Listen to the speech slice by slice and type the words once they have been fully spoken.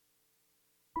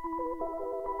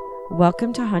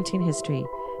Welcome to Haunting History,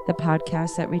 the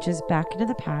podcast that reaches back into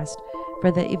the past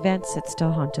for the events that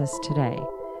still haunt us today.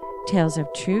 Tales of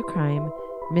true crime,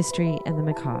 mystery, and the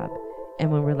macabre.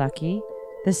 And when we're lucky,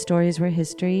 the stories where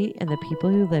history and the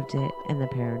people who lived it and the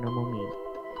paranormal meet.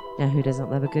 Now, who doesn't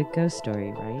love a good ghost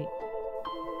story, right?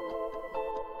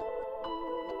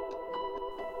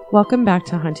 Welcome back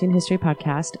to Haunting History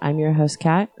Podcast. I'm your host,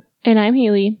 Kat. And I'm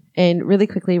Haley. And really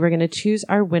quickly, we're going to choose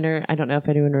our winner. I don't know if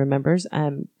anyone remembers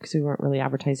because we weren't really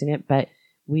advertising it, but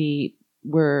we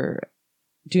were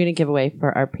doing a giveaway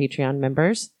for our Patreon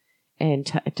members. And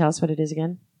tell us what it is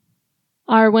again.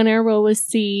 Our winner will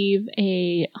receive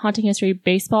a Haunting History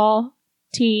baseball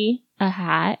tee, a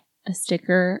hat, a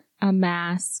sticker, a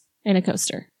mask, and a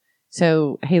coaster.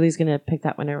 So Haley's going to pick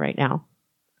that winner right now.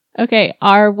 Okay,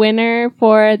 our winner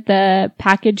for the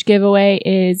package giveaway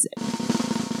is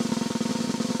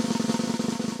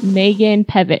Megan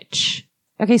Pevich.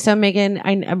 Okay, so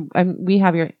Megan, we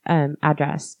have your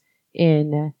address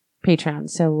in Patreon,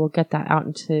 so we'll get that out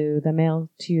into the mail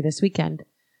to you this weekend.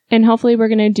 And hopefully we're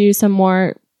going to do some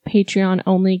more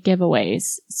Patreon-only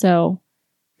giveaways. So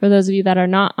for those of you that are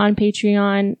not on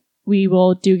Patreon, we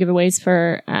will do giveaways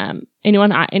for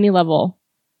anyone at any level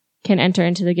can enter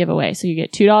into the giveaway. So you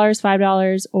get $2,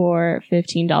 $5, or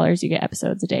 $15. You get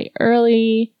episodes a day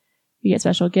early. You get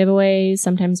special giveaways.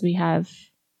 Sometimes we have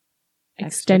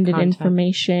extended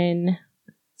information,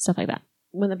 stuff like that.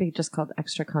 Wouldn't that be just called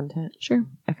extra content? Sure.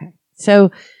 Okay.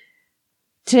 So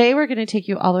today we're going to take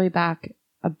you all the way back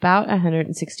about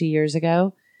 160 years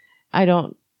ago. I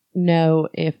don't know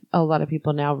if a lot of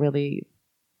people now really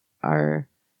are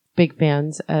big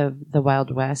fans of the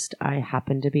Wild West. I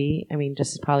happen to be. I mean,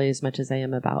 just probably as much as I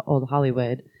am about old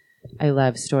Hollywood. I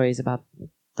love stories about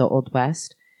the Old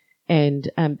West. And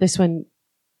this one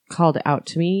called out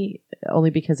to me only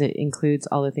because it includes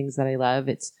all the things that I love.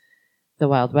 It's the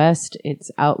Wild West,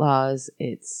 it's outlaws,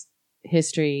 it's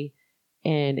history,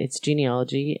 and it's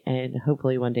genealogy. And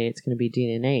hopefully one day it's going to be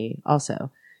DNA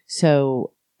also.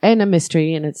 So, and a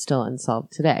mystery, and it's still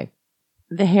unsolved today.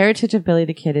 The heritage of Billy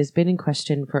the Kid has been in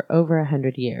question for over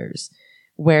 100 years.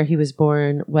 Where he was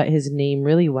born, what his name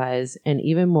really was, and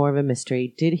even more of a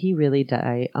mystery, did he really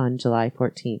die on July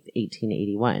 14th,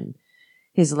 1881?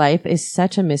 His life is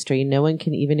such a mystery, no one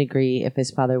can even agree if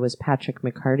his father was Patrick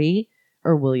McCarty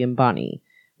or William Bonney.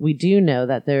 We do know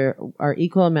that there are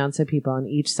equal amounts of people on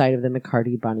each side of the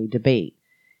McCarty-Bonney debate.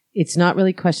 It's not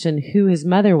really questioned who his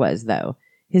mother was, though.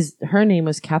 Her name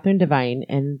was Catherine Devine,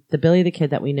 and the Billy the Kid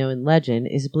that we know in legend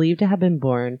is believed to have been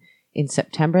born in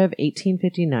September of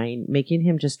 1859, making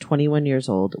him just 21 years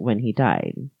old when he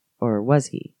died. Or was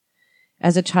he?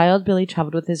 As a child, Billy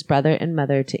traveled with his brother and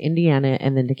mother to Indiana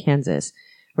and then to Kansas,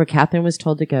 where Catherine was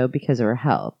told to go because of her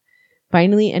health.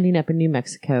 Finally ending up in New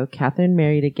Mexico, Catherine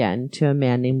married again to a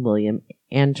man named William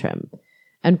Antrim.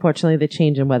 Unfortunately, the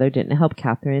change in weather didn't help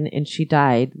Catherine, and she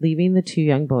died, leaving the two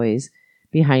young boys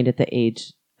behind at the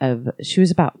age of, she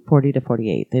was about 40 to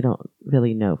 48. They don't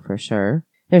really know for sure.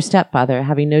 Their stepfather,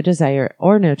 having no desire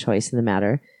or no choice in the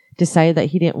matter, decided that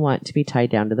he didn't want to be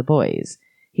tied down to the boys.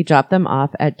 He dropped them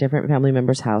off at different family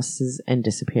members' houses and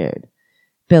disappeared.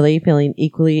 Billy, feeling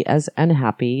equally as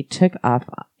unhappy, took off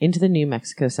into the New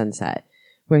Mexico sunset,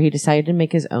 where he decided to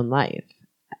make his own life.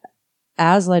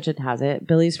 As legend has it,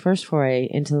 Billy's first foray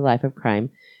into the life of crime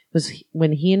was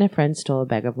when he and a friend stole a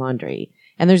bag of laundry.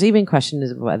 And there's even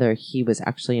questions of whether he was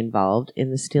actually involved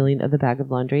in the stealing of the bag of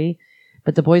laundry.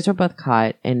 But the boys were both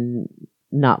caught and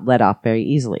not let off very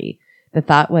easily. The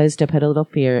thought was to put a little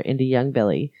fear into young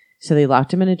Billy, so they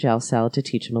locked him in a jail cell to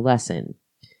teach him a lesson.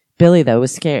 Billy, though,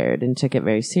 was scared and took it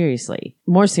very seriously,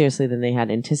 more seriously than they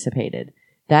had anticipated.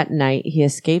 That night, he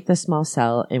escaped the small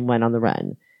cell and went on the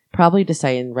run, probably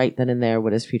deciding right then and there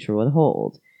what his future would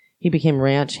hold. He became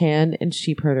ranch hand and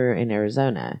sheep herder in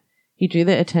Arizona. He drew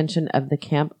the attention of the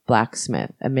camp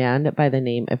blacksmith, a man by the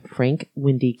name of Frank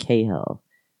Windy Cahill,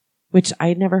 which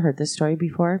I'd never heard this story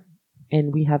before,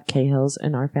 and we have Cahills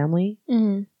in our family.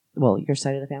 Mm-hmm. Well, your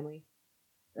side of the family.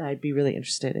 I'd be really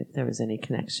interested if there was any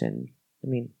connection. I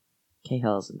mean,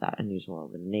 Cahill isn't that unusual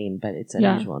of a name, but it's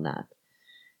unusual enough.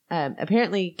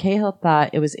 Apparently, Cahill thought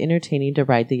it was entertaining to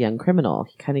ride the young criminal.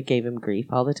 He kind of gave him grief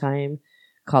all the time,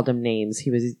 called him names.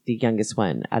 He was the youngest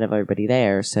one out of everybody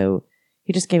there, so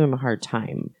he just gave him a hard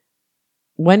time.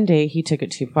 One day, he took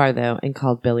it too far, though, and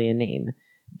called Billy a name.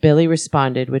 Billy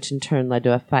responded, which in turn led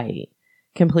to a fight.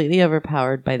 Completely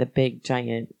overpowered by the big,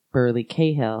 giant, burly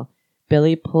Cahill,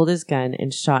 Billy pulled his gun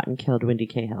and shot and killed Windy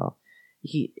Cahill.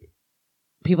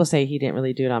 People say he didn't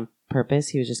really do it on purpose.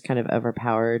 He was just kind of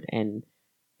overpowered, and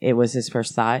it was his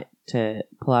first thought to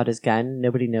pull out his gun.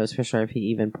 Nobody knows for sure if he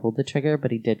even pulled the trigger,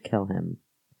 but he did kill him.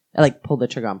 Like, pulled the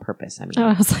trigger on purpose, I mean. Oh,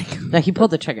 I was like... Like, he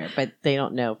pulled the trigger, but they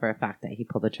don't know for a fact that he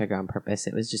pulled the trigger on purpose.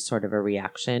 It was just sort of a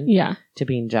reaction to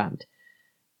being jumped.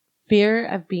 Fear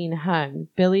of being hung,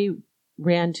 Billy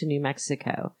ran to New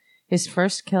Mexico, his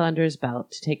first kill under his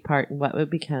belt, to take part in what would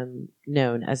become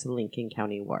known as the Lincoln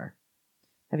County War.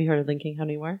 Have you heard of Lincoln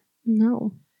County War?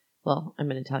 No. Well, I'm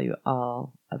going to tell you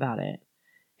all about it.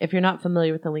 If you're not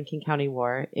familiar with the Lincoln County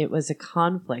War, it was a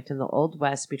conflict in the Old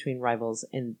West between rivals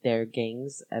and their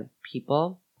gangs of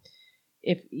people.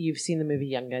 If you've seen the movie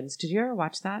Young Guns, did you ever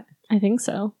watch that? I think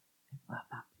so. I love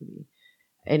that movie.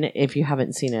 And if you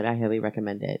haven't seen it, I highly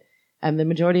recommend it. The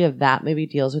majority of that movie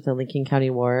deals with the Lincoln County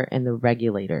War and the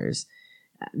Regulators.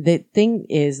 The thing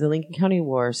is, the Lincoln County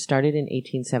War started in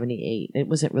 1878. It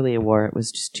wasn't really a war. It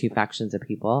was just two factions of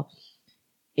people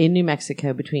in New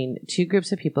Mexico between two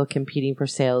groups of people competing for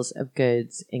sales of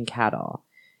goods and cattle.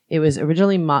 It was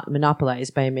originally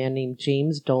monopolized by a man named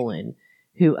James Dolan,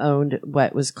 who owned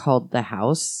what was called the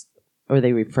House, or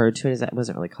they referred to it as that. It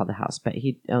wasn't really called the House, but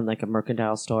he owned like a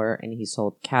mercantile store and he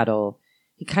sold cattle.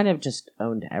 He kind of just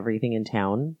owned everything in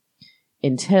town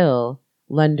until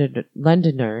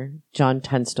Londoner John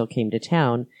Tunstall came to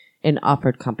town and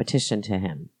offered competition to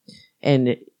him.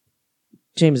 And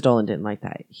James Dolan didn't like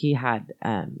that. He had,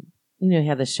 he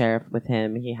had the sheriff with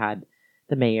him. He had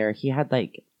the mayor. He had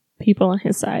like people on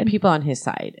his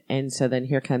side. And so then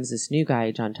here comes this new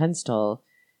guy, John Tunstall,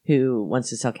 who wants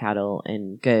to sell cattle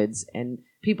and goods. And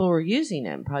people were using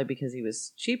him probably because he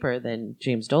was cheaper than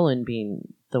James Dolan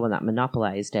being the one that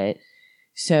monopolized it.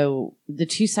 So the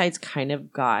two sides kind of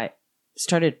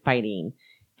started fighting,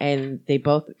 and they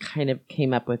both kind of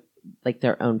came up with like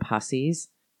their own posses.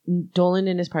 Dolan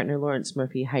and his partner Lawrence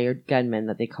Murphy hired gunmen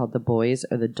that they called the Boys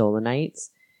or the Dolanites,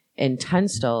 and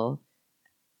Tunstall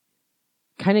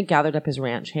kind of gathered up his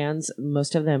ranch hands,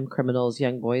 most of them criminals,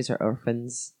 young boys or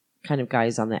orphans, kind of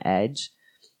guys on the edge,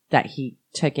 that he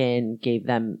took in, gave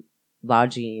them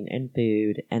lodging and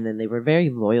food, and then they were very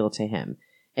loyal to him.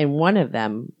 And one of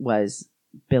them was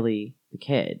Billy the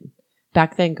Kid,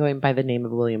 back then going by the name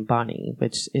of William Bonney,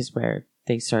 which is where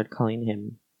they started calling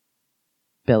him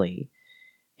Billy.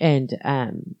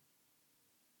 And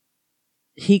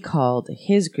he called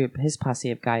his group, his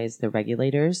posse of guys, the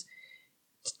Regulators,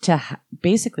 to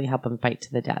basically help him fight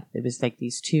to the death. It was like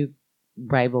these two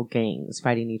rival gangs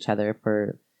fighting each other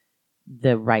for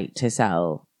the right to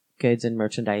sell goods and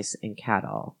merchandise and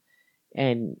cattle.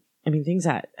 And I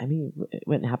mean, it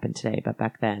wouldn't happen today, but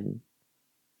back then.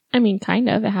 I mean, kind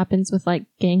of. It happens with like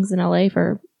gangs in LA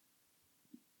for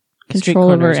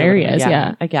control over areas.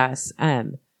 Yeah, I guess.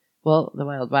 Well, the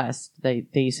Wild West, they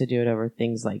used to do it over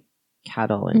things like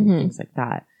cattle and things like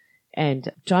that.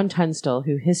 And John Tunstall,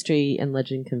 who history and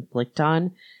legend conflict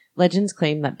on, legends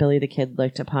claim that Billy the Kid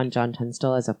looked upon John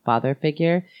Tunstall as a father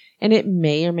figure, and it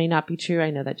may or may not be true.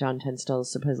 I know that John Tunstall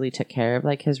supposedly took care of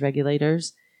like his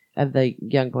Regulators, of the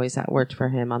young boys that worked for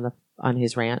him on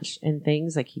his ranch and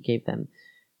things. Like he gave them,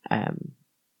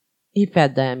 he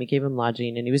fed them, he gave them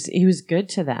lodging, and he was good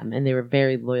to them, and they were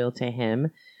very loyal to him.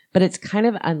 But it's kind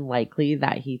of unlikely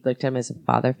that he looked at him as a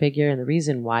father figure. And the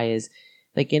reason why is,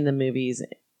 like in the movies,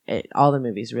 all the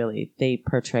movies really, they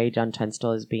portray John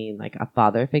Tunstall as being like a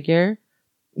father figure.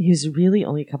 He was really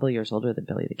only a couple of years older than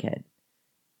Billy the Kid.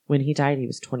 When he died, he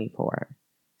was 24.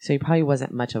 So he probably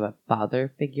wasn't much of a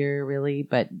father figure really,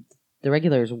 but the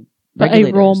Regulators,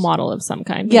 a role model of some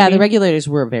kind. Yeah, maybe? The Regulators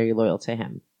were very loyal to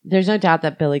him. There's no doubt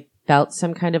that Billy felt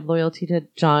some kind of loyalty to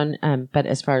John, but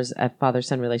as far as a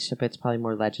father-son relationship, it's probably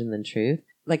more legend than truth.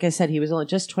 Like I said, he was only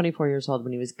just 24 years old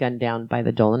when he was gunned down by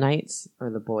the Dolanites,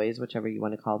 or the Boys, whichever you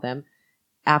want to call them,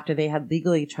 after they had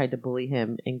legally tried to bully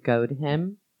him and goad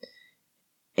him,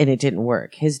 and it didn't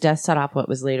work. His death set off what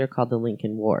was later called the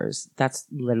Lincoln Wars. That's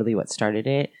literally what started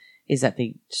it, is that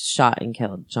they shot and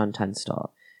killed John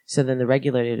Tunstall. So then the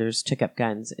Regulators took up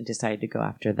guns and decided to go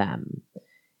after them.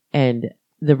 And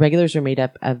the Regulars were made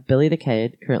up of Billy the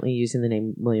Kid, currently using the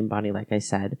name William Bonney, like I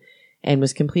said, and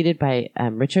was completed by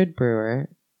Richard Brewer,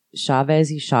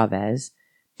 Chavez,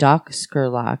 Doc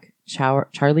Scurlock,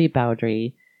 Charlie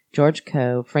Bowdry, George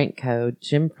Coe, Frank Coe,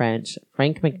 Jim French,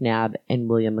 Frank McNabb, and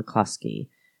William McCloskey,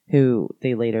 who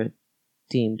they later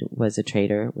deemed was a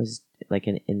traitor, was like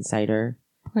an insider.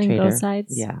 Playing traitor. Both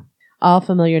sides. Yeah. All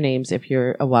familiar names if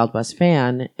you're a Wild West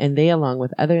fan, and they, along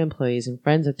with other employees and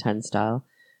friends of Tunstall,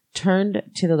 turned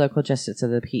to the local justice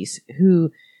of the peace, who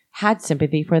had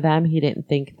sympathy for them. He didn't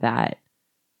think that...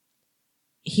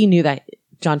 He knew that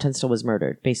John Tunstall was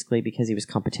murdered, basically because he was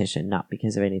competition, not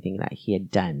because of anything that he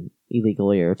had done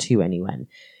illegally or to anyone.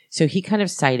 So he kind of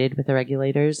sided with the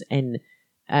Regulators and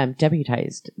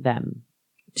deputized them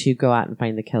to go out and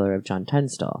find the killer of John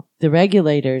Tunstall. The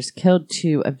regulators killed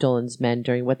 2 of Dolan's men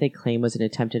during what they claim was an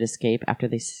attempted escape after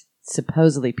they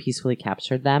supposedly peacefully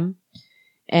captured them.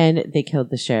 And they killed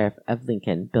the sheriff of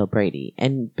Lincoln, Bill Brady.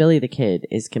 And Billy the Kid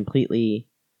is completely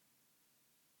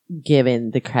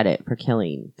given the credit for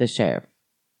killing the sheriff,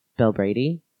 Bill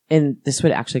Brady. And this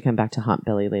would actually come back to haunt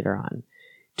Billy later on.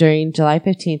 During July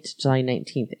 15th to July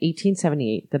 19th,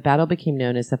 1878, the battle became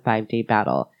known as the 5-Day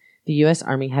Battle. The U.S.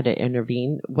 Army had to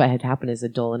intervene. What had happened is the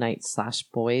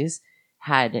Dolanites/boys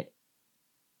had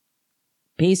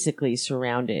basically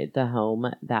surrounded the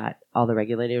home that all the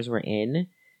regulators were in.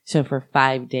 So for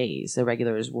 5 days, the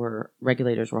regulators were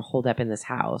holed up in this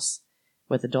house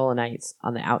with the Dolanites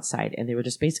on the outside, and they were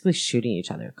just basically shooting each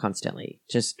other constantly,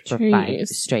 just for 5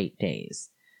 straight days,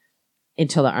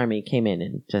 until the army came in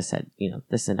and just said,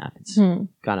 this is enough. It's gone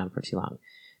on for too long.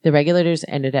 The regulators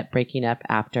ended up breaking up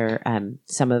after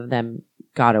some of them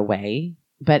got away.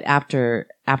 But after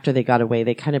they got away,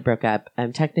 they kind of broke up,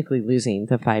 technically losing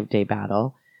the 5-day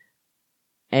battle.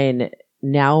 And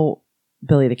now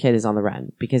Billy the Kid is on the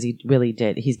run because he really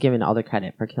did. He's given all the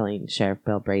credit for killing Sheriff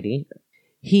Bill Brady.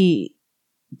 He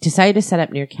decided to set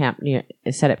up camp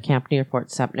near Fort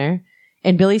Sumter.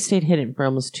 And Billy stayed hidden for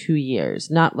almost 2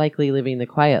 years, not likely living the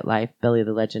quiet life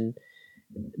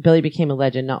Billy became a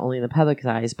legend not only in the public's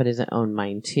eyes, but in his own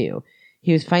mind, too.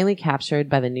 He was finally captured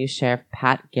by the new sheriff,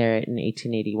 Pat Garrett, in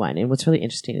 1881. And what's really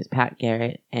interesting is Pat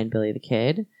Garrett and Billy the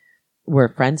Kid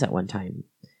were friends at one time.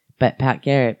 But Pat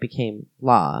Garrett became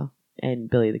law, and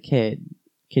Billy the Kid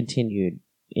continued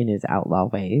in his outlaw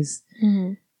ways.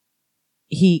 Mm-hmm.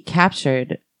 He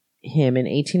captured him in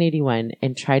 1881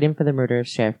 and tried him for the murder of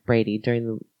Sheriff Brady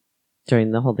during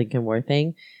the whole Lincoln War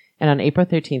thing. And on April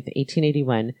 13th,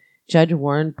 1881, Judge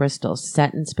Warren Bristol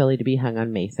sentenced Billy to be hung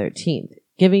on May 13th.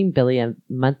 Giving Billy a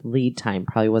month lead time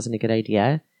probably wasn't a good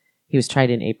idea. He was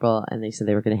tried in April, and they said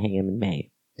they were going to hang him in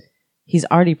May. He's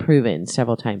already proven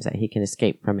several times that he can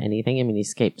escape from anything. I mean, he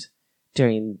escaped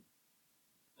during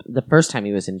the first time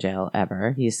he was in jail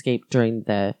ever. He escaped during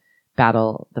the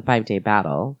battle, the 5-day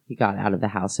battle. He got out of the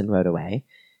house and rode away.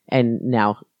 And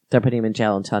now they're putting him in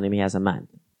jail and telling him he has a month.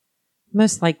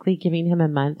 Most likely giving him a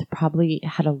month probably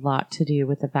had a lot to do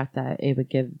with the fact that it would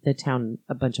give the town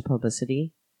a bunch of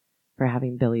publicity for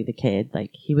having Billy the Kid.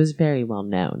 Like, he was very well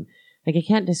known. Like, I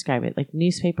can't describe it. Like,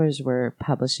 newspapers were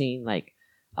publishing, like,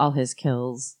 all his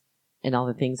kills and all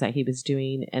the things that he was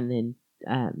doing. And then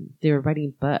they were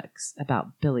writing books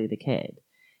about Billy the Kid.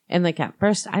 And, like, at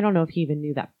first, I don't know if he even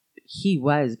knew that he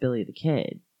was Billy the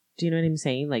Kid. Do you know what I'm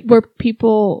saying? Like, were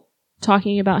people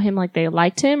talking about him like they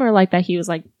liked him, or like that he was,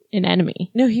 like, an enemy?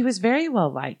 No, he was very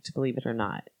well liked, believe it or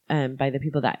not, by the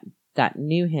people that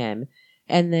knew him.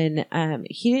 And then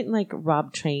he didn't like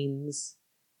rob trains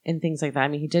and things like that. I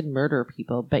mean, he did murder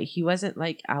people, but he wasn't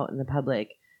like out in the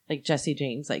public like Jesse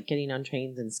James, like getting on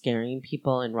trains and scaring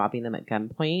people and robbing them at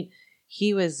gunpoint.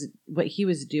 What he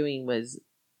was doing was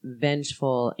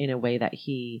vengeful in a way that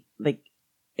he, like,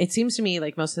 it seems to me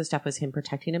like most of the stuff was him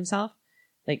protecting himself,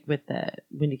 like with the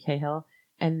Wendy Cahill.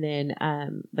 And then,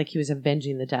 like, he was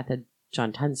avenging the death of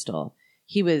John Tunstall.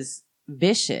 He was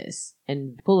vicious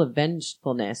and full of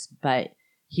vengefulness, but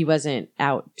he wasn't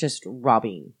out just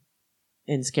robbing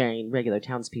and scaring regular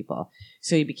townspeople.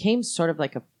 So he became sort of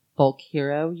like a folk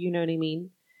hero, you know what I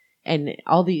mean? And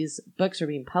all these books are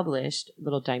being published,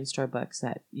 little dime store books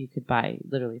that you could buy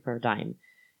literally for a dime,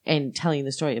 and telling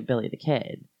the story of Billy the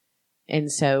Kid.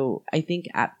 And so I think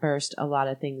at first a lot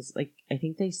of things, like, I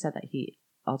think they said that he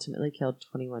ultimately killed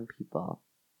 21 people.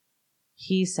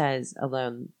 He says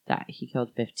alone that he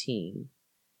killed 15.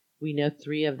 We know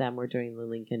 3 of them were during the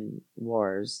Lincoln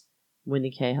Wars.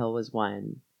 Wendy Cahill was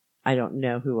one. I don't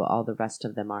know who all the rest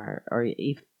of them are, or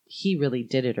if he really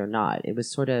did it or not. It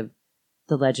was sort of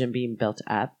the legend being built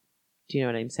up. Do you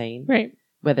know what I'm saying? Right.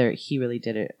 Whether he really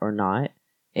did it or not,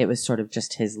 it was sort of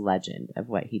just his legend of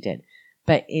what he did.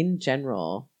 But in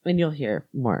general, and you'll hear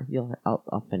more.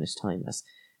 I'll finish telling this.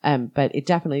 But it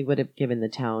definitely would have given the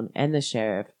town and the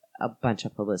sheriff a bunch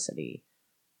of publicity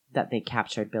that they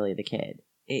captured Billy the Kid.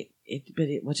 But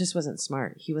it just wasn't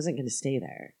smart. He wasn't going to stay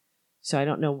there. So I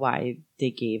don't know why they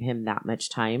gave him that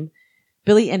much time.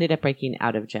 Billy ended up breaking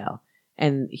out of jail.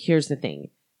 And here's the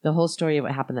thing. The whole story of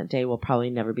what happened that day will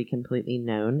probably never be completely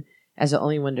known, as the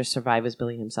only one to survive was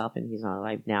Billy himself, and he's not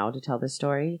alive now to tell this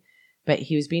story. But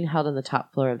he was being held on the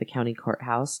top floor of the county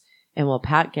courthouse, and while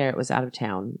Pat Garrett was out of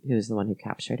town, who was the one who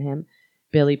captured him,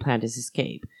 Billy planned his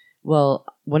escape. Well,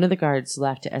 one of the guards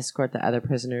left to escort the other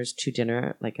prisoners to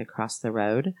dinner, like across the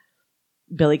road.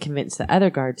 Billy convinced the other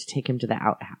guard to take him to the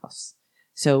outhouse.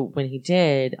 So when he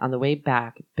did, on the way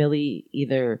back, Billy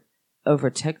either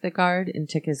overtook the guard and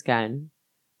took his gun,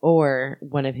 or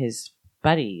one of his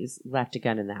buddies left a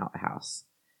gun in the outhouse.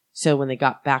 So when they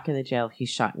got back in the jail, he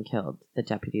shot and killed the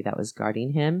deputy that was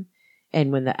guarding him.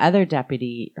 And when the other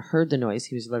deputy heard the noise,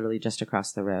 he was literally just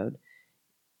across the road.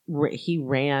 He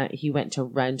went to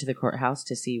run to the courthouse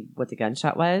to see what the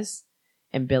gunshot was.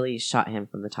 And Billy shot him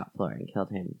from the top floor and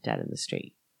killed him dead in the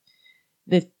street.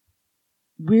 The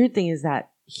weird thing is that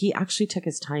he actually took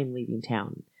his time leaving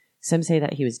town. Some say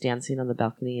that he was dancing on the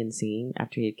balcony and singing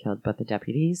after he had killed both the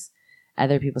deputies.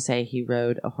 Other people say he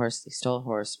stole a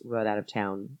horse, rode out of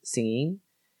town singing.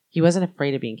 He wasn't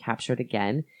afraid of being captured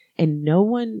again, and no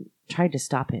one tried to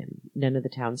stop him. None of the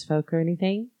townsfolk or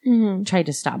anything tried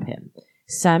to stop him.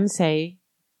 Some say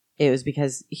it was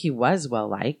because he was well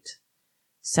liked.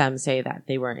 Some say that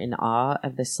they were in awe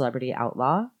of the celebrity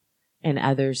outlaw, and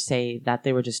others say that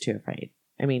they were just too afraid.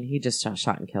 I mean, he just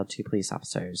shot and killed 2 police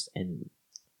officers and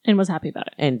was happy about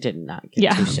it. And did not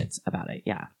give 2 shits about it.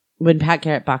 Yeah. When Pat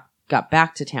Garrett got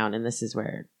back to town, and this is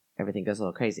where everything goes a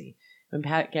little crazy. When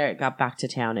Pat Garrett got back to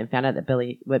town and found out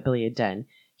that what Billy had done,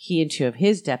 he and 2 of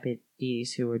his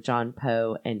deputies, who were John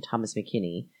Poe and Thomas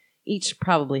McKinney, each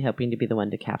probably hoping to be the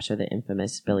one to capture the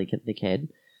infamous Billy the Kid,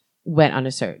 went on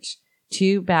a search.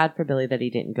 Too bad for Billy that he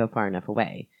didn't go far enough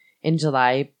away. In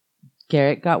July,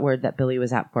 Garrett got word that Billy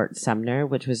was at Fort Sumner,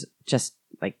 which was just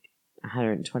like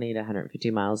 120 to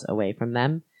 150 miles away from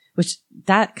them, which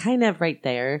that kind of right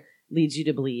there leads you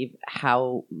to believe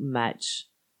how much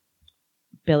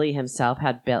Billy himself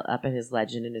had built up in his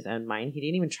legend in his own mind. He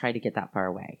didn't even try to get that far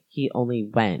away. He only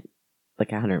went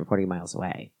like 140 miles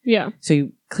away. Yeah. So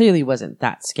he clearly wasn't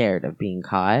that scared of being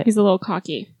caught. He's a little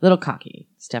cocky. Little cocky.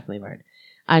 It's definitely a word.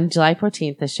 On July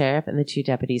 14th, the sheriff and the 2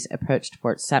 deputies approached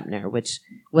Fort Sumner, which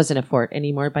wasn't a fort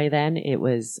anymore by then. It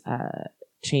was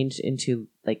changed into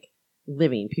like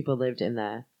living. People lived in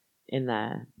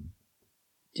the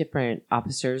different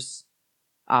officers'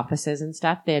 offices and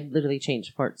stuff. They had literally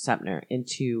changed Fort Sumner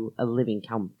into a living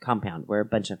compound where a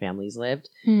bunch of families lived.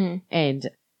 And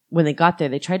when they got there,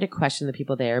 they tried to question the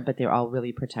people there, but they were all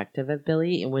really protective of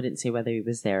Billy and wouldn't say whether he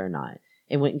was there or not,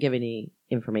 and wouldn't give any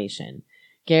information.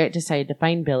 Garrett decided to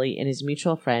find Billy and his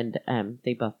mutual friend.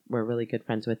 They both were really good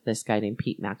friends with this guy named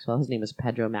Pete Maxwell. His name was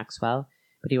Pedro Maxwell,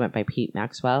 but he went by Pete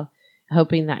Maxwell,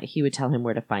 hoping that he would tell him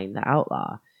where to find the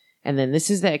outlaw. And then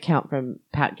this is the account from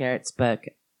Pat Garrett's book,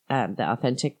 The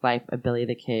Authentic Life of Billy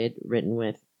the Kid, written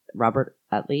with Robert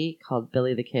Utley, called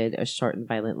Billy the Kid, A Short and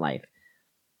Violent Life.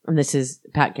 And this is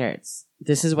Pat Garrett's.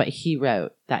 This is what he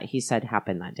wrote that he said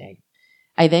happened that day.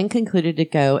 I then concluded to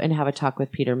go and have a talk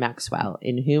with Peter Maxwell,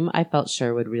 in whom I felt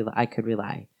sure I could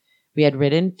rely. We had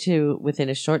ridden to within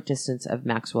a short distance of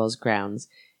Maxwell's grounds,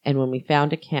 and when we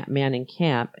found a man in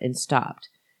camp and stopped.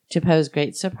 To Poe's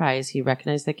great surprise, he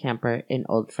recognized the camper, an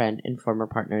old friend and former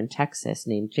partner in Texas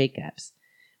named Jacobs.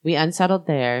 We unsettled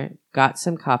there, got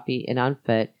some coffee, and on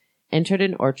foot, entered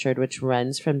an orchard which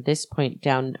runs from this point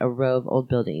down a row of old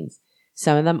buildings,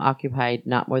 some of them occupied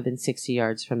not more than 60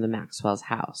 yards from the Maxwell's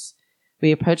house.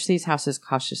 We approached these houses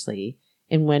cautiously,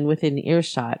 and when within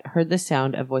earshot, heard the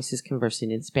sound of voices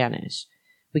conversing in Spanish.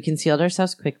 We concealed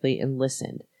ourselves quickly and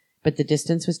listened, but the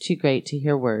distance was too great to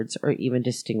hear words or even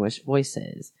distinguish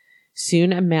voices.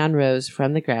 Soon a man rose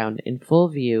from the ground in full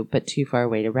view, but too far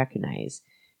away to recognize.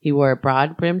 He wore a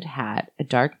broad-brimmed hat, a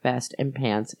dark vest and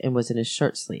pants, and was in his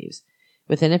shirt sleeves.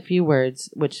 Within a few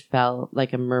words, which fell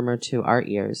like a murmur to our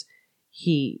ears,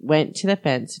 he went to the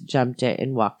fence, jumped it,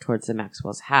 and walked towards the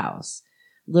Maxwell's house.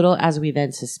 Little as we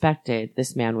then suspected,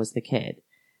 this man was the kid.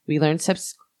 We learned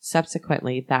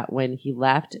subsequently that when he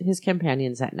left his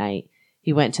companions at night,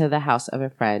 he went to the house of a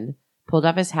friend, pulled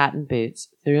off his hat and boots,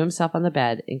 threw himself on the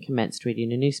bed, and commenced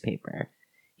reading a newspaper.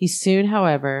 He soon,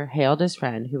 however, hailed his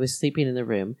friend, who was sleeping in the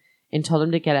room, and told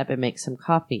him to get up and make some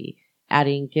coffee,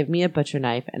 adding, "Give me a butcher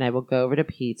knife, and I will go over to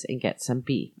Pete's and get some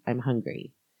beef. I'm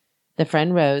hungry." The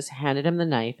friend rose, handed him the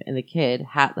knife, and the kid,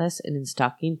 hatless and in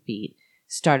stocking feet,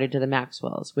 started to the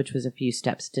Maxwells', which was a few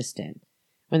steps distant.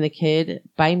 When the kid,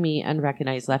 by me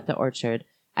unrecognized, left the orchard,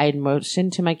 I had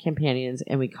motioned to my companions,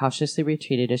 and we cautiously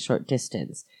retreated a short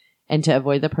distance, and to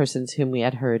avoid the persons whom we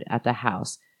had heard at the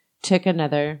house, took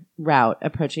another route,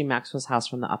 approaching Maxwell's house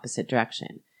from the opposite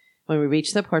direction. When we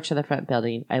reached the porch of the front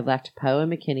building, I left Poe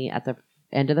and McKinney at the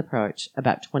end of the porch,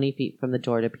 about 20 feet from the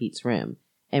door to Pete's room,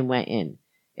 and went in.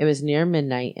 It was near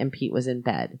midnight, and Pete was in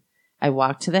bed. I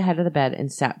walked to the head of the bed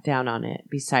and sat down on it,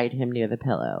 beside him near the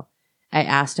pillow. I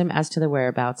asked him as to the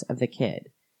whereabouts of the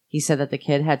kid. He said that the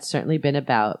kid had certainly been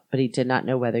about, but he did not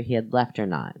know whether he had left or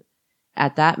not.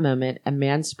 At that moment, a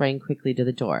man sprang quickly to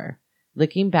the door.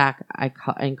 Looking back, I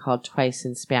called twice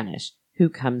in Spanish, "Who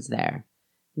comes there?"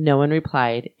 No one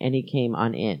replied, and he came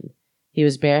on in. He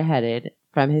was bareheaded.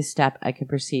 From his step, I could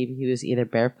perceive he was either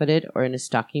barefooted or in his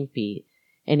stocking feet,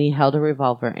 and he held a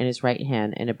revolver in his right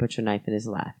hand and a butcher knife in his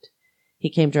left. He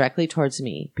came directly towards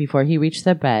me. Before he reached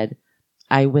the bed,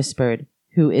 I whispered,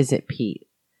 "Who is it, Pete?"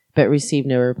 but received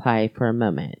no reply for a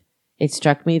moment. It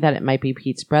struck me that it might be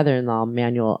Pete's brother-in-law,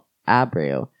 Manuel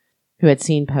Abreu, who had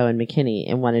seen Poe and McKinney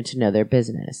and wanted to know their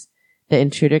business. The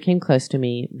intruder came close to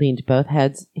me, leaned both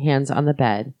hands on the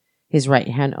bed, his right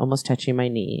hand almost touching my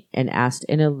knee, and asked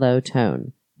in a low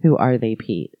tone, "Who are they,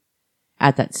 Pete?"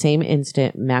 At that same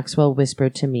instant, Maxwell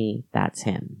whispered to me, "That's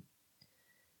him."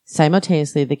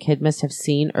 Simultaneously, the kid must have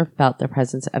seen or felt the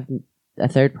presence of a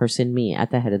third person, me,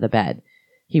 at the head of the bed.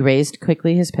 He raised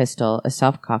quickly his pistol, a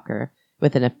self-cocker,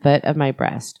 within a foot of my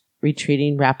breast.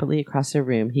 Retreating rapidly across the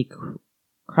room, he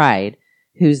cried,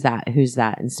 "Who's that? Who's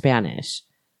that?" in Spanish.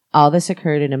 All this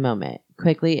occurred in a moment.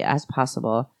 Quickly as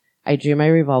possible, I drew my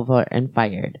revolver and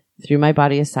fired, threw my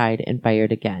body aside and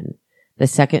fired again. The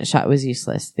second shot was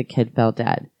useless. The kid fell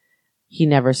dead. He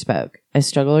never spoke. A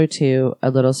struggle or two,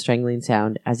 a little strangling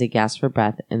sound as he gasped for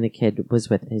breath, and the kid was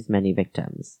with his many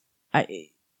victims.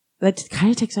 That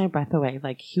kind of takes my breath away.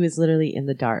 Like, he was literally in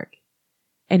the dark.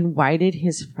 And why did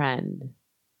his friend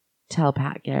tell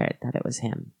Pat Garrett that it was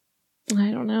him?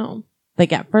 I don't know.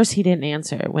 Like, at first he didn't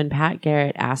answer. When Pat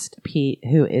Garrett asked Pete,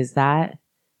 "Who is that?"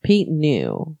 Pete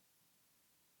knew,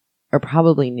 or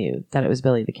probably knew, that it was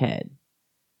Billy the Kid.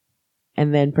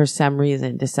 And then for some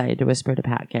reason decided to whisper to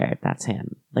Pat Garrett, "That's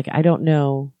him." Like, I don't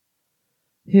know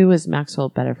who was Maxwell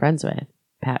better friends with,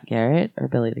 Pat Garrett or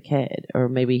Billy the Kid. Or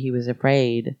maybe he was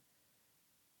afraid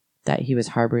that he was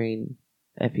harboring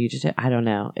a fugitive. I don't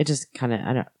know. It just kind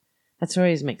of, that story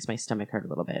always makes my stomach hurt a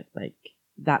little bit. Like,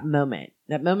 that moment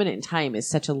in time is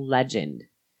such a legend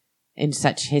in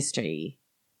such history.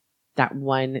 That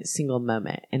one single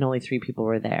moment, and only 3 people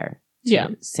were there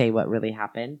to say what really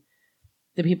happened.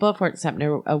 The people of Fort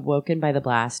Sumter, awoken by the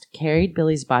blast, carried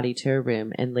Billy's body to a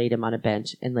room and laid him on a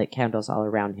bench and lit candles all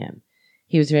around him.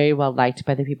 He was very well liked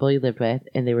by the people he lived with,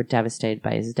 and they were devastated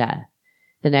by his death.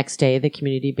 The next day, the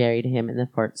community buried him in the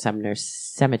Fort Sumter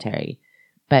Cemetery.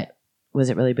 But was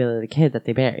it really Billy the Kid that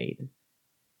they buried?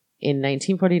 In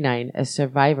 1949, a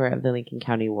survivor of the Lincoln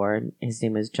County War, his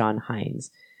name was John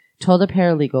Hines, told a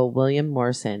paralegal, William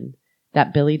Morrison,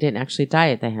 that Billy didn't actually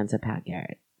die at the hands of Pat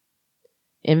Garrett.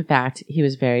 In fact, he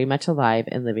was very much alive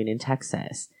and living in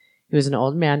Texas. He was an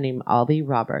old man named Albie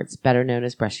Roberts, better known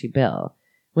as Brushy Bill.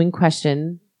 When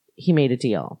questioned, he made a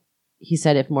deal. He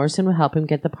said if Morrison would help him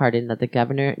get the pardon that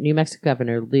the New Mexico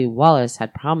Governor Lew Wallace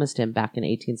had promised him back in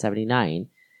 1879,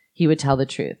 he would tell the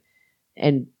truth.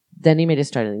 And then he made a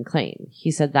startling claim.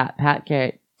 He said that Pat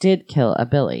Garrett did kill a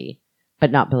Billy, but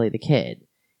not Billy the Kid.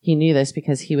 He knew this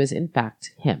because he was in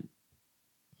fact him.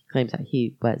 He claims that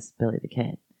he was Billy the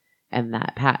Kid, and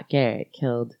that Pat Garrett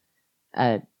killed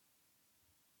another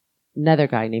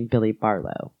guy named Billy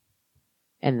Barlow,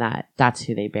 and that's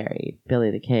who they buried.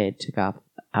 Billy the Kid took off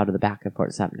out of the back of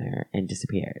Fort Sumter and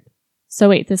disappeared. So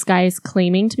wait, this guy is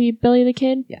claiming to be Billy the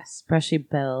Kid? Yes. Brushy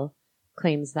Bill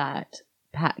claims that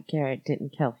Pat Garrett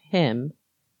didn't kill him,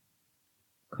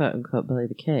 quote unquote Billy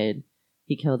the Kid.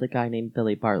 He killed a guy named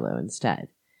Billy Barlow instead.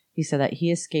 He said that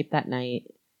he escaped that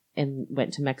night and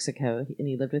went to Mexico, and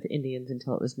he lived with Indians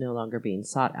until it was no longer being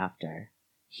sought after.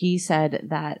 He said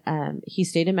that he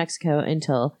stayed in Mexico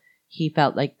until he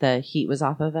felt like the heat was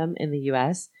off of him in the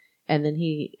U.S., and then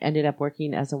he ended up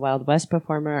working as a Wild West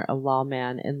performer, a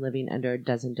lawman, and living under a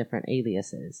dozen different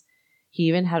aliases. He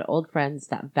even had old friends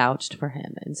that vouched for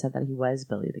him and said that he was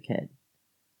Billy the Kid,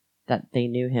 that they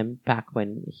knew him back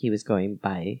when he was going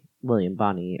by William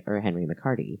Bonney or Henry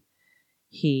McCarty.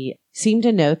 He seemed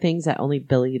to know things that only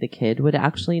Billy the Kid would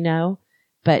actually know,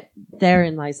 but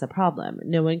therein lies the problem.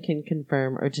 No one can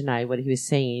confirm or deny what he was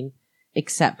saying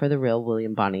except for the real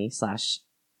William Bonney /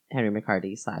 Henry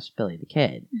McCarty / Billy the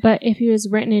Kid. But if he was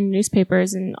written in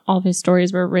newspapers and all of his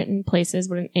stories were written places,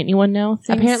 wouldn't anyone know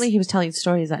things? Apparently he was telling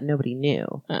stories that nobody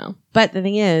knew. Oh. But the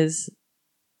thing is,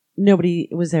 nobody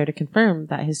was there to confirm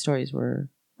that his stories were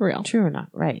real, true or not.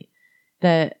 Right.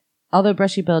 Although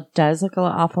Brushy Bill does look an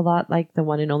awful lot like the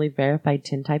one and only verified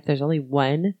tintype, there's only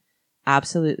one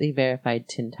absolutely verified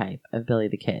tintype of Billy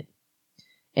the Kid.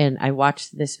 And I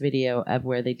watched this video of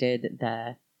where they did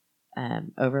the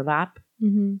overlap.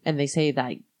 Mm-hmm. And they say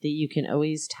that you can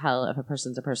always tell if a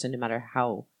person's a person no matter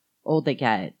how old they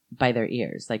get by their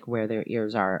ears, like where their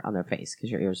ears are on their face, because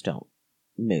your ears don't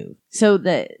move. So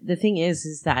the thing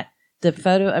is that the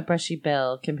photo of Brushy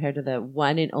Bill compared to the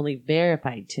one and only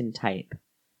verified tintype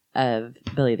of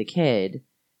Billy the Kid,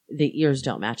 the ears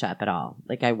don't match up at all.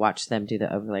 Like, I watched them do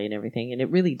the overlay and everything, and it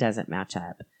really doesn't match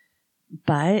up.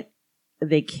 But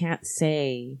they can't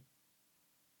say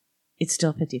it's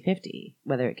still 50-50,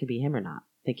 whether it could be him or not.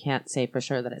 They can't say for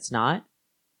sure that it's not,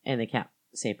 and they can't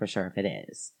say for sure if it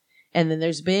is. And then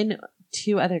there's been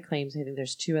 2 other claims. I think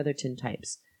there's 2 other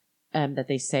tintypes that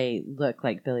they say look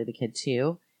like Billy the Kid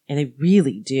too, and they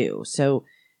really do. So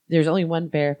there's only one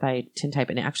verified tintype,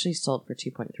 and it actually sold for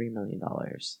 $2.3 million.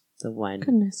 The one.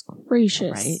 Goodness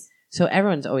gracious. Right? So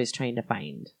everyone's always trying to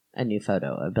find a new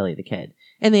photo of Billy the Kid.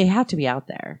 And they have to be out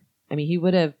there. I mean, he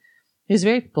was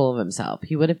very full of himself.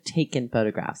 He would have taken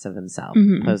photographs of himself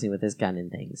posing with his gun and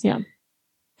things. Yeah.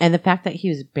 And the fact that he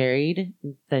was buried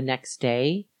the next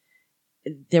day,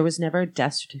 there was never a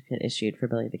death certificate issued for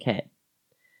Billy the Kid.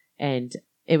 And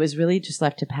it was really just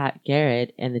left to Pat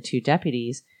Garrett and the 2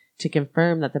 deputies to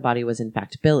confirm that the body was in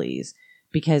fact Billy's.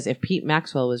 Because if Pete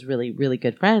Maxwell was really, really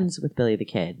good friends with Billy the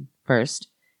Kid, first,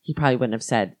 he probably wouldn't have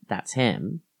said that's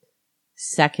him.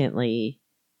 Secondly,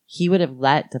 he would have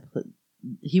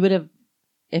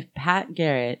if Pat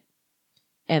Garrett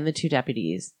and the 2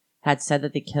 deputies had said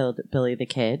that they killed Billy the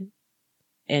Kid,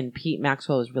 and Pete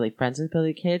Maxwell was really friends with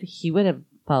Billy the Kid, he would have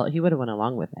went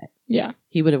along with it. Yeah.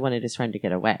 He would have wanted his friend to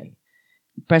get away.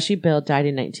 Brushy Bill died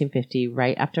in 1950,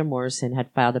 right after Morrison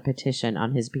had filed a petition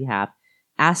on his behalf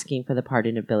asking for the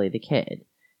pardon of Billy the Kid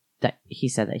that he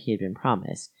said that he had been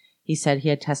promised. He said he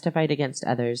had testified against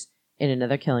others in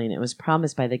another killing and was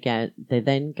promised by the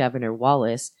then Governor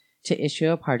Wallace to issue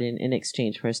a pardon in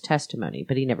exchange for his testimony,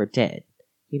 but he never did.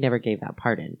 He never gave that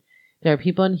pardon. There are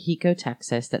people in Hico,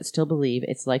 Texas that still believe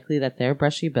it's likely that their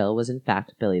Brushy Bill was in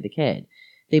fact Billy the Kid.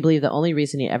 They believe the only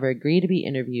reason he ever agreed to be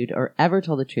interviewed or ever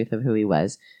told the truth of who he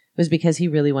was because he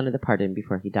really wanted the pardon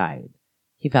before he died.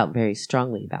 He felt very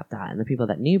strongly about that, and the people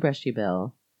that knew Brushy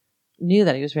Bill knew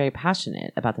that he was very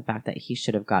passionate about the fact that he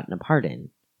should have gotten a pardon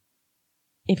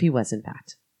if he was in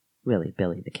fact really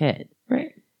Billy the Kid.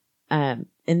 Right. And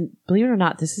believe it or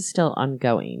not, this is still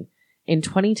ongoing. In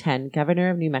 2010, Governor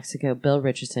of New Mexico, Bill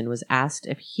Richardson, was asked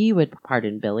if he would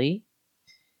pardon Billy.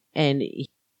 And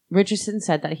Richardson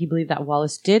said that he believed that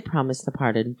Wallace did promise the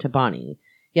pardon to Bonnie,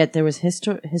 yet there was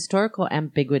historical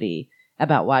ambiguity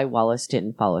about why Wallace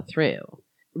didn't follow through.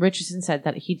 Richardson said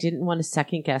that he didn't want to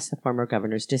second-guess the former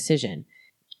governor's decision.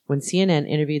 When CNN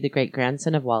interviewed the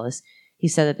great-grandson of Wallace, he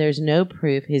said that there is no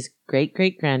proof his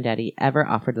great-great-granddaddy ever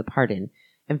offered the pardon,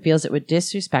 and feels it would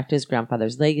disrespect his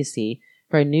grandfather's legacy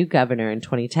for a new governor in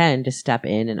 2010 to step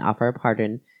in and offer a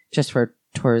pardon just for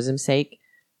tourism's sake,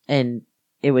 and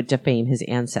it would defame his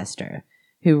ancestor,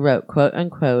 who wrote,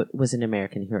 quote-unquote, was an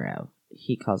American hero.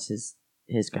 He calls his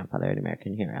grandfather an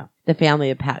American hero. The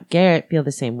family of Pat Garrett feel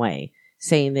the same way,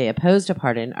 saying they opposed a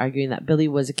pardon, arguing that Billy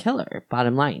was a killer.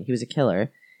 Bottom line, he was a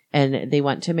killer, and they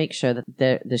want to make sure that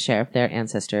the sheriff, their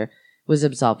ancestor, was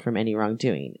absolved from any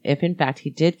wrongdoing, if in fact he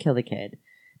did kill the kid.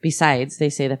 Besides,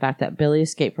 they say the fact that Billy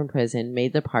escaped from prison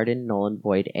made the pardon null and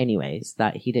void anyways,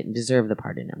 that he didn't deserve the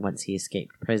pardon once he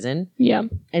escaped prison. Yeah.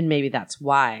 And maybe that's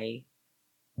why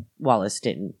Wallace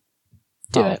didn't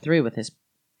follow through with his...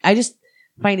 I just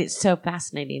find it so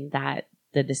fascinating that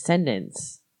the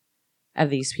descendants of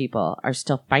these people are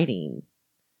still fighting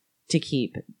to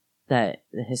keep the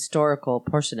historical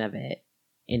portion of it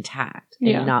intact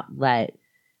and not let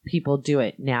people do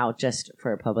it now just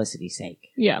for publicity's sake.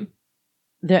 Yeah.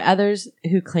 There are others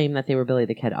who claim that they were Billy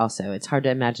the Kid also. It's hard to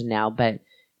imagine now, but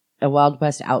a Wild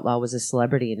West outlaw was a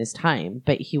celebrity in his time,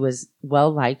 but he was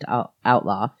well-liked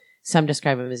outlaw. Some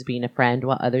describe him as being a friend,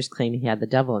 while others claim he had the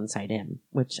devil inside him,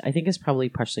 which I think is probably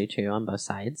partially true on both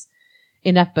sides.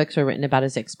 Enough books were written about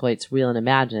his exploits, real and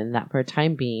imagined, that for a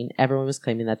time being, everyone was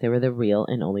claiming that they were the real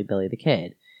and only Billy the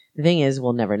Kid. The thing is,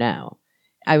 we'll never know.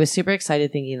 I was super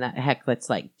excited thinking that, heck, let's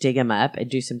dig him up and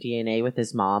do some DNA with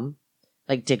his mom.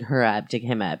 Dig her up, dig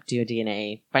him up, do a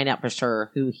DNA, find out for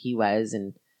sure who he was,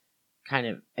 and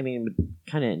it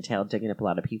would entail digging up a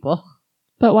lot of people.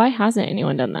 But why hasn't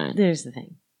anyone done that? There's the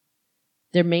thing.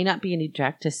 There may not be any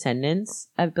direct descendants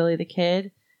of Billy the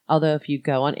Kid, although if you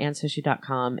go on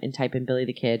Ancestry.com and type in Billy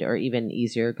the Kid, or even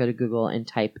easier, go to Google and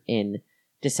type in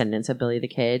descendants of Billy the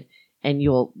Kid, and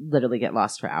you'll literally get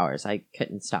lost for hours. I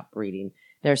couldn't stop reading.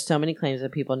 There are so many claims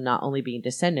of people not only being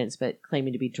descendants, but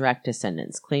claiming to be direct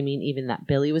descendants, claiming even that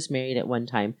Billy was married at one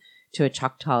time to a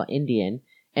Choctaw Indian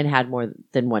and had more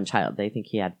than one child. They think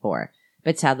he had 4.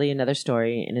 But sadly, another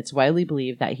story, and it's widely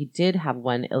believed that he did have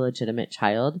one illegitimate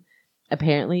child.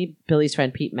 Apparently, Billy's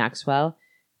friend Pete Maxwell,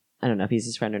 I don't know if he's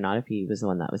his friend or not, if he was the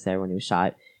one that was there when he was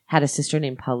shot, had a sister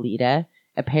named Paulita.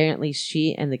 Apparently,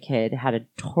 she and the kid had a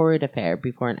torrid affair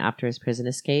before and after his prison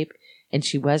escape, and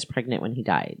she was pregnant when he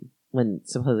died.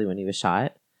 Supposedly when he was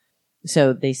shot.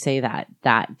 So they say that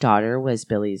that daughter was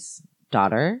Billy's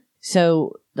daughter.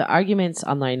 So the arguments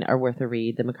online are worth a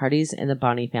read. The McCartys and the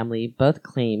Bonney family both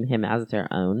claim him as their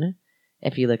own.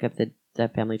 If you look up the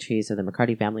family trees of the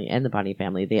McCarty family and the Bonney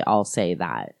family, they all say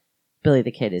that Billy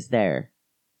the Kid is their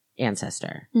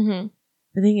ancestor. Mm-hmm.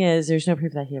 The thing is, there's no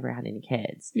proof that he ever had any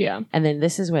kids. Yeah. And then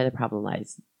this is where the problem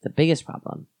lies. The biggest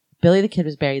problem. Billy the Kid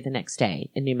was buried the next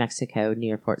day in New Mexico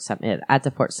near at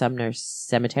the Fort Sumner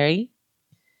Cemetery.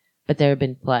 But there have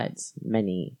been floods,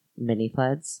 many, many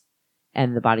floods,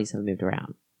 and the bodies have moved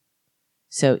around.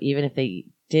 So even if they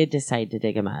did decide to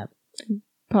dig him up,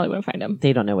 probably wouldn't find him.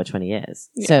 They don't know which one he is.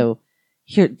 Yeah. So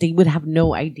here, they would have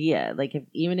no idea. Like,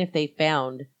 even if they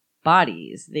found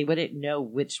bodies, they wouldn't know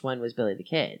which one was Billy the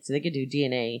Kid. So they could do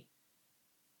DNA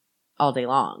all day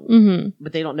long, mm-hmm.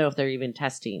 but they don't know if they're even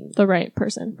testing the right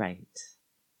person. Right.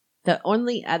 The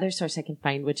only other source I can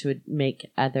find which would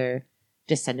make other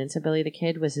descendants of Billy the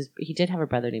Kid was he did have a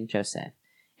brother named Joseph.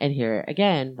 And here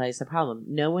again lies the problem.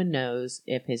 No one knows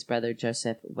if his brother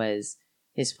Joseph was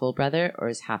his full brother or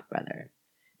his half brother.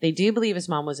 They do believe his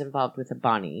mom was involved with the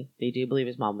Bonney. They do believe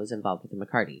his mom was involved with the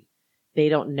McCarty. They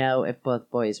don't know if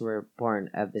both boys were born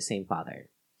of the same father.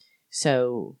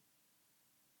 So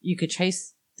you could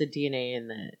trace the DNA and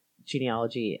the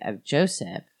genealogy of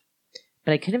Joseph,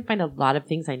 but I couldn't find a lot of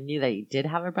things. I knew that he did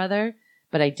have a brother,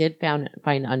 but I did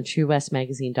find on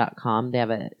TrueWestMagazine.com, they have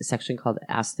a section called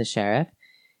Ask the Sheriff,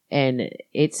 and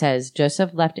it says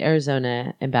Joseph left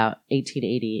Arizona in about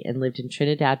 1880 and lived in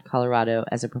Trinidad, Colorado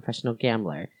as a professional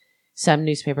gambler. Some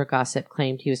newspaper gossip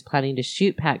claimed he was planning to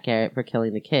shoot Pat Garrett for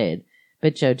killing the kid,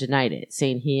 but Joe denied it,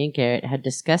 saying he and Garrett had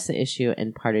discussed the issue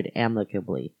and parted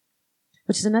amicably.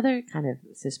 Which is another kind of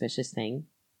suspicious thing.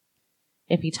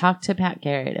 If he talked to Pat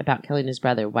Garrett about killing his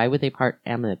brother, why would they part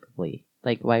amicably?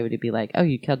 Like, why would he be like, oh,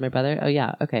 you killed my brother? Oh,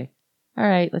 yeah, okay. All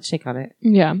right, let's shake on it.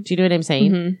 Yeah. Do you know what I'm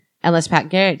saying? Mm-hmm. Unless Pat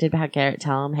Garrett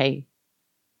tell him, hey,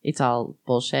 it's all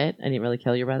bullshit. I didn't really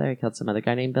kill your brother. I killed some other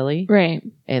guy named Billy. Right.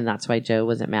 And that's why Joe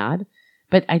wasn't mad.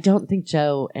 But I don't think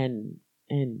Joe and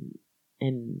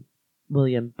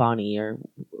William Bonney or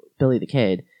Billy the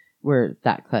Kid were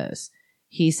that close.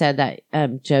 He said that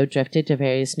Joe drifted to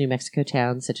various New Mexico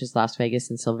towns such as Las Vegas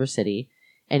and Silver City,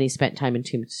 and he spent time in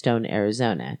Tombstone,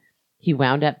 Arizona. He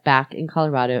wound up back in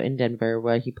Colorado and Denver,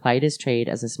 where he plied his trade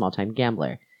as a small-time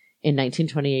gambler. In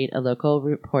 1928, a local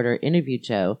reporter interviewed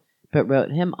Joe, but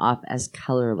wrote him off as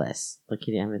colorless, like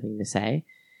he didn't have anything to say.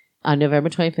 On November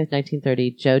 25th,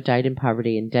 1930, Joe died in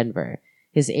poverty in Denver.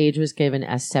 His age was given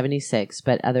as 76,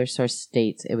 but other source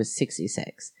states it was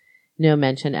 66. No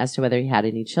mention as to whether he had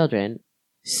any children.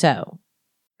 So,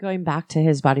 going back to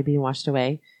his body being washed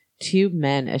away, 2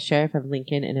 men, a sheriff of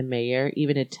Lincoln and a mayor,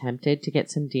 even attempted to get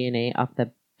some DNA off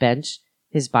the bench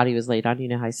his body was laid on. You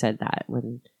know how I said that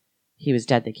when he was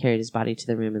dead, they carried his body to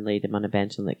the room and laid him on a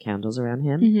bench and lit candles around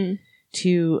him. Mm-hmm.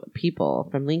 2 people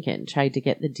from Lincoln tried to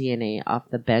get the DNA off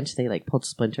the bench. They pulled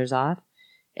splinters off.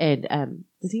 And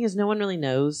the thing is, no one really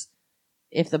knows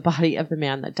if the body of the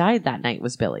man that died that night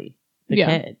was Billy, the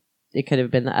kid. It could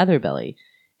have been the other Billy.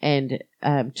 And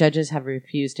judges have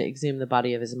refused to exhume the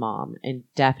body of his mom and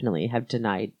definitely have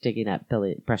denied digging up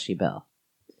Brushy Bill.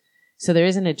 So there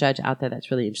isn't a judge out there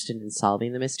that's really interested in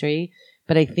solving the mystery.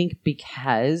 But I think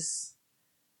because,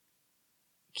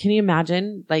 can you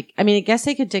imagine? I guess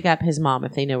they could dig up his mom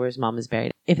if they know where his mom is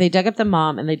buried. If they dug up the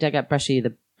mom and they dug up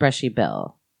Brushy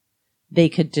Bill, they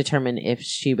could determine if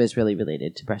she was really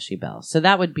related to Brushy Bill. So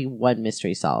that would be one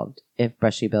mystery solved, if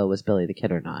Brushy Bill was Billy the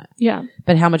Kid or not. Yeah.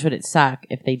 But how much would it suck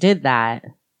if they did that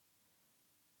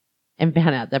and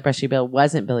found out that Brushy Bill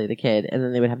wasn't Billy the Kid, and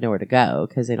then they would have nowhere to go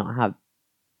because they don't have,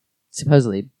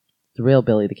 supposedly, the real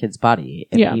Billy the Kid's body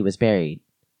if he was buried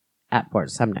at Fort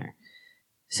Sumner.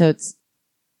 So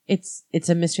it's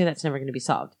a mystery that's never going to be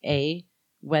solved. A,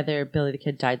 whether Billy the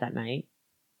Kid died that night.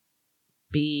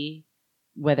 B,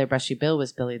 whether Brushy Bill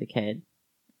was Billy the Kid.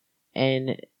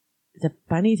 And the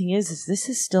funny thing is this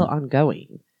is still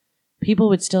ongoing. People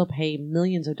would still pay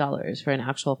millions of dollars for an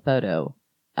actual photo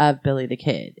of Billy the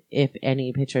Kid if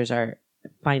any pictures are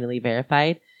finally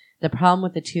verified. The problem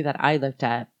with the 2 that I looked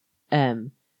at,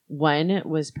 one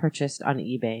was purchased on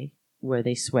eBay where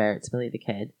they swear it's Billy the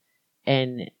Kid,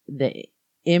 and the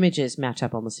images match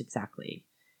up almost exactly.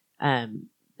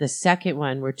 The second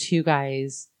one were 2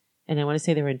 guys, and I want to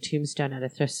say they were in Tombstone at a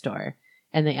thrift store.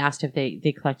 And they asked if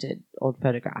they collected old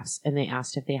photographs. And they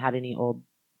asked if they had any old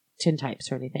tintypes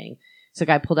or anything. So a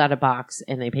guy pulled out a box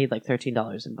and they paid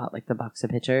 $13 and bought the box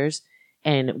of pictures.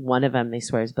 And one of them they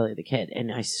swear is Billy the Kid.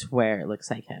 And I swear it looks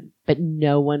like him. But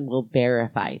no one will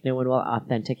verify. No one will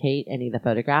authenticate any of the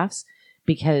photographs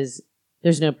because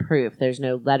there's no proof. There's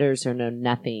no letters or no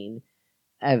nothing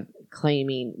of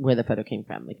claiming where the photo came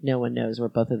from. Like, no one knows where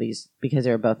both of these, because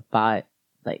they were both bought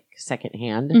like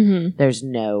secondhand. Mm-hmm. There's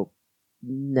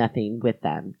nothing with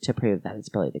them to prove that it's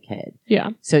Billy the Kid.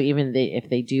 Yeah. So even if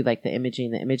they do like the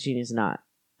imaging is not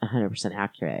 100%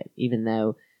 accurate, even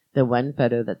though the one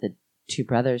photo that the two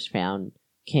brothers found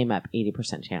came up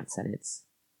 80% chance that it's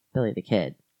Billy the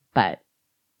Kid. But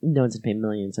no one's going to pay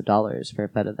millions of dollars for a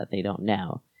photo that they don't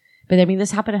know. But I mean,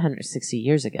 this happened 160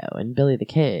 years ago, and Billy the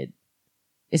Kid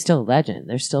is still a legend.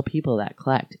 There's still people that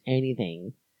collect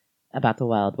anything about the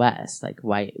Wild West. Like,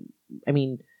 why? I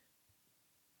mean,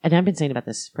 and I've been saying about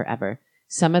this forever.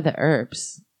 Some of the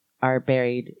Earps are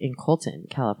buried in Colton,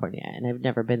 California, and I've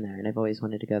never been there, and I've always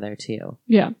wanted to go there too.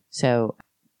 Yeah. So,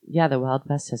 yeah, the Wild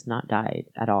West has not died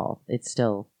at all. It's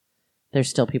still, there's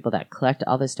still people that collect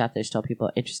all this stuff. There's still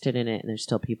people interested in it, and there's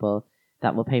still people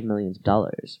that will pay millions of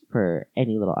dollars for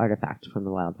any little artifact from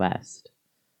the Wild West.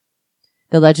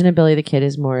 The legend of Billy the Kid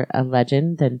is more a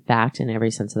legend than fact in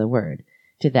every sense of the word.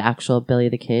 Did the actual Billy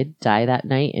the Kid die that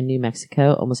night in New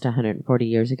Mexico almost 140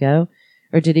 years ago?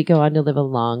 Or did he go on to live a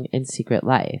long and secret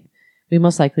life? We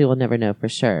most likely will never know for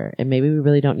sure, and maybe we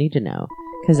really don't need to know,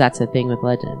 because that's the thing with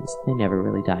legends. They never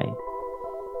really die.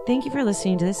 Thank you for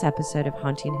listening to this episode of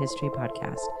Haunting History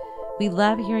Podcast. We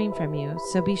love hearing from you,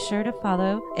 so be sure to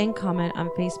follow and comment on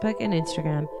Facebook and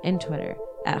Instagram and Twitter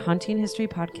at Haunting History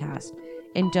Podcast.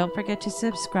 And don't forget to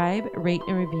subscribe, rate,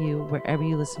 and review wherever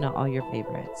you listen to all your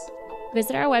favorites.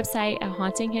 Visit our website at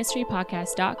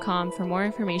hauntinghistorypodcast.com for more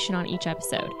information on each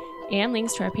episode and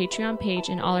links to our Patreon page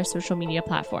and all our social media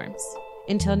platforms.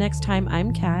 Until next time,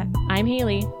 I'm Kat. I'm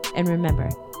Haley. And remember,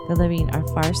 the living are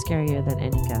far scarier than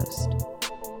any ghost.